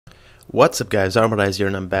What's up guys, Armadize here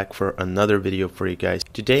and I'm back for another video for you guys.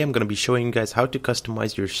 Today I'm going to be showing you guys how to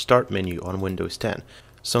customize your start menu on Windows 10.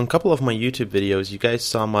 So in a couple of my YouTube videos you guys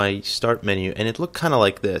saw my start menu and it looked kind of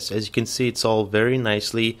like this. As you can see, it's all very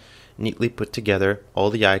neatly put together. All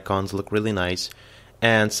the icons look really nice.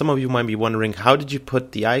 And some of you might be wondering, how did you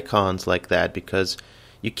put the icons like that? Because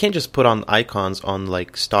you can't just put on icons on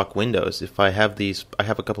like stock Windows. If I have these, I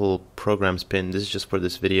have a couple of programs pinned. This is just for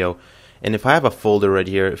this video. And if I have a folder right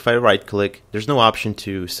here, if I right click, there's no option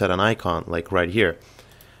to set an icon like right here.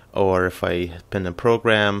 Or if I pin a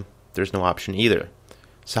program, there's no option either.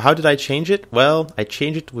 So how did I change it? Well, I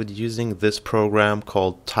changed it with using this program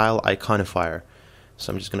called Tile Iconifier.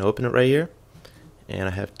 So I'm just going to open it right here. And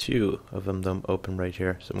I have two of them open right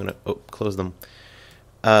here. So I'm going to close them.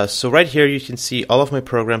 So right here you can see all of my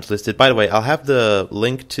programs listed. By the way, I'll have the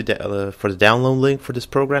link to for the download link for this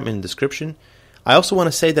program in the description. I also want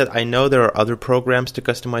to say that I know there are other programs to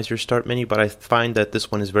customize your start menu, but I find that this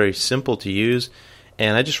one is very simple to use,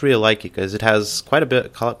 and I just really like it because it has quite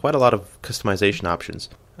a lot of customization options.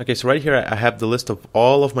 Okay, so right here I have the list of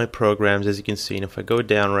all of my programs, as you can see, and if I go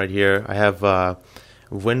down right here, I have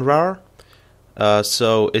WinRAR.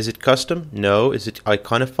 So is it custom? No. Is it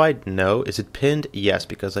iconified? No. Is it pinned? Yes,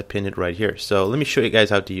 because I pinned it right here. So let me show you guys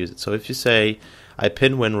how to use it. So if you say I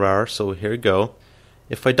pin WinRAR, so here we go.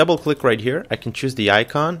 If I double click right here, I can choose the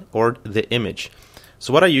icon or the image.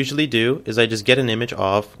 So what I usually do is I just get an image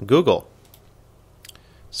of Google.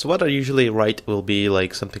 So what I usually write will be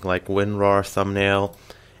like something like WinRAR thumbnail,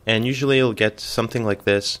 and usually you'll get something like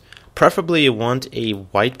this. Preferably you want a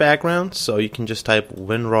white background, so you can just type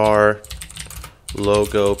WinRAR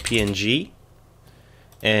logo PNG,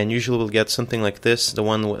 and usually we'll get something like this, the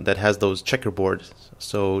one that has those checkerboards.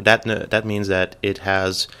 So that means that it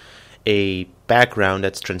has a background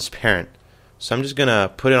that's transparent. So I'm just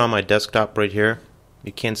gonna put it on my desktop right here.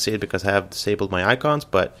 You can't see it because I have disabled my icons,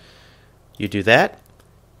 but you do that.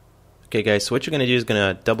 Okay guys, so what you're gonna do is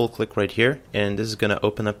gonna double click right here, and this is gonna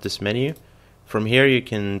open up this menu. From here you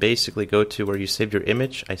can basically go to where you saved your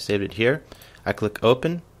image. I saved it here. I click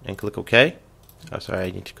open and click OK. Oh sorry,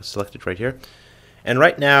 I need to select it right here. And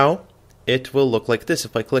right now it will look like this.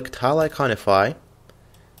 If I click Tile Iconify,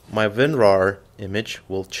 my WinRAR image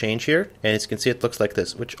will change here, and as you can see it looks like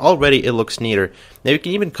this, which already it looks neater. Now you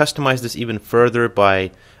can even customize this even further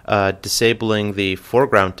by disabling the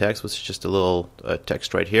foreground text, which is just a little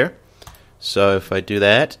text right here. So if I do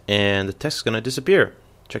that, and the text is going to disappear.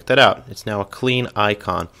 Check that out. It's now a clean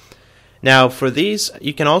icon. Now for these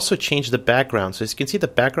you can also change the background. So as you can see, the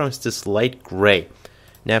background is this light gray.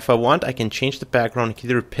 Now if I want, I can change the background. I can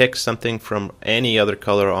either pick something from any other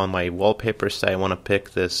color on my wallpaper. Say I want to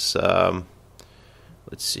pick this,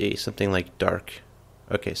 let's see, something like dark.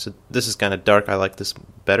 Okay, so this is kind of dark. I like this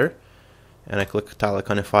better. And I click Tile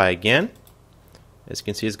Iconify again. As you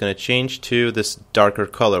can see, it's going to change to this darker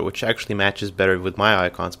color, which actually matches better with my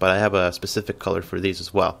icons, but I have a specific color for these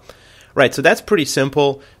as well. Right, so that's pretty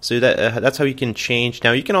simple. So that's how you can change.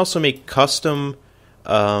 Now you can also make custom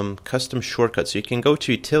shortcuts. So you can go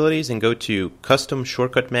to Utilities and go to Custom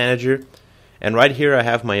Shortcut Manager, and right here I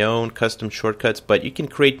have my own custom shortcuts, but you can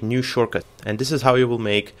create new shortcuts, and this is how you will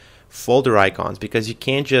make folder icons, because you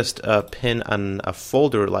can't just pin on a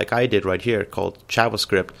folder like I did right here called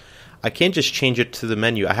JavaScript. I can't just change it to the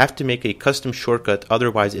menu. I have to make a custom shortcut,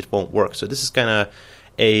 otherwise it won't work. So this is kind of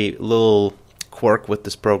a little quirk with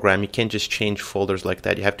this program. You can't just change folders like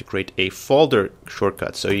that. You have to create a folder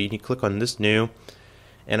shortcut. So you can click on this new,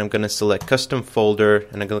 and I'm going to select custom folder,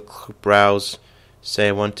 and I'm going to click browse. Say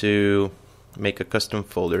I want to make a custom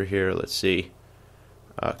folder here. Let's see,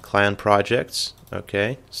 client projects.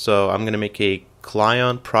 Okay, so I'm going to make a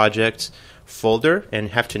client projects folder and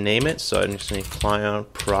have to name it. So I'm just going to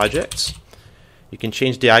client projects. You can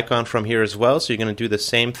change the icon from here as well. So you're going to do the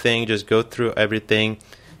same thing. Just go through everything,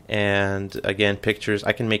 and again, pictures.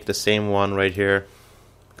 I can make the same one right here.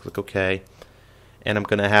 Click OK. And I'm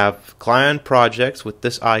going to have client projects with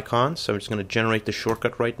this icon. So I'm just going to generate the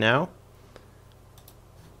shortcut right now.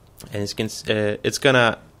 And as you can see,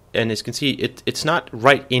 it's not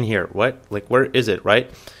right in here. What? Like, where is it?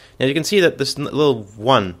 Right? Now you can see that this little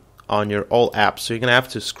one on your all apps. So you're going to have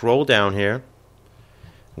to scroll down here,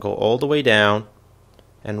 go all the way down,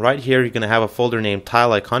 and right here you're going to have a folder named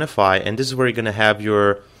Tile Iconify, and this is where you're going to have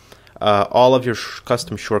your all of your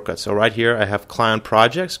custom shortcuts. So right here I have client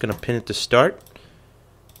projects. Going to pin it to start.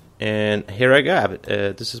 And here I have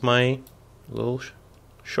it. This is my little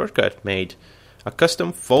shortcut made. A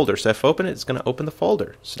custom folder. So if I open it, it's going to open the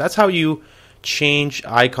folder. So that's how you change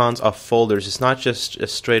icons of folders. It's not just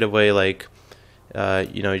straight away like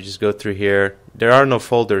You know, you just go through here. There are no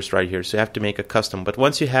folders right here, so you have to make a custom. But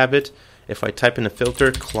once you have it, if I type in a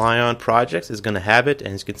filter, Clion Projects is going to have it.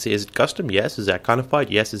 And as you can see, is it custom? Yes. Is it iconified?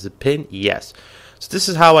 Yes. Is it pin? Yes. So this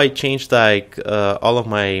is how I changed like all of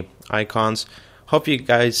my icons. Hope you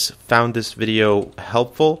guys found this video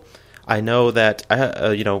helpful. I know that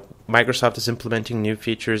you know, Microsoft is implementing new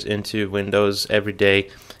features into Windows every day,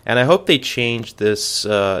 and I hope they change this.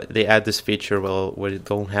 They add this feature where you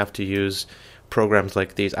don't have to use programs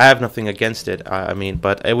like these. I have nothing against it. I mean,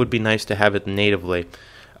 but it would be nice to have it natively.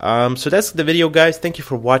 So that's the video, guys. Thank you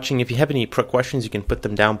for watching. If you have any questions, you can put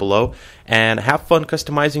them down below, and have fun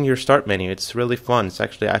customizing your start menu. It's really fun. It's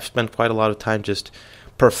actually, I've spent quite a lot of time just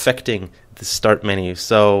perfecting the start menu.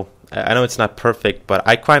 So I know it's not perfect, but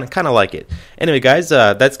I kind of like it. Anyway, guys,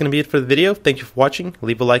 that's going to be it for the video. Thank you for watching.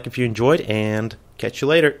 Leave a like if you enjoyed, and catch you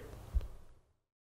later.